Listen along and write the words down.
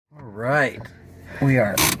Right, we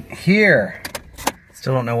are here.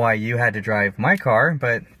 Still don't know why you had to drive my car,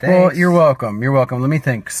 but thanks. Well, you're welcome. You're welcome. Let me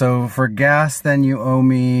think. So for gas, then you owe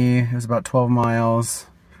me, it was about 12 miles,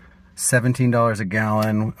 $17 a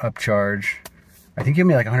gallon upcharge. I think you owe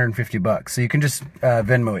me like 150 bucks. So you can just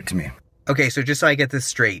Venmo it to me. Okay, so just so I get this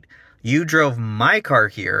straight, you drove my car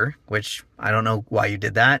here, which I don't know why you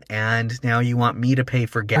did that, and now you want me to pay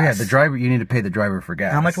for gas. Oh, yeah, the driver, you need to pay the driver for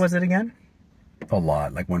gas. How much was it again? A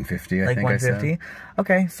lot, like 150, I like think 150? I said.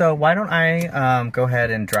 Okay, so why don't I go ahead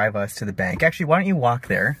and drive us to the bank? Actually, why don't you walk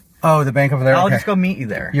there? Oh, the bank over there? I'll Okay. just go meet you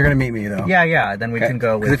there. You're going to meet me, though? Yeah, then we can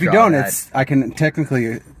go Because if you don't, I can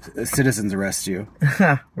technically citizens arrest you.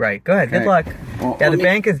 Right, go ahead. Okay. Good luck. Well, yeah, the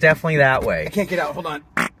bank is definitely that way. I can't get out. Hold on.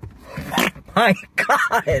 My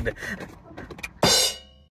God.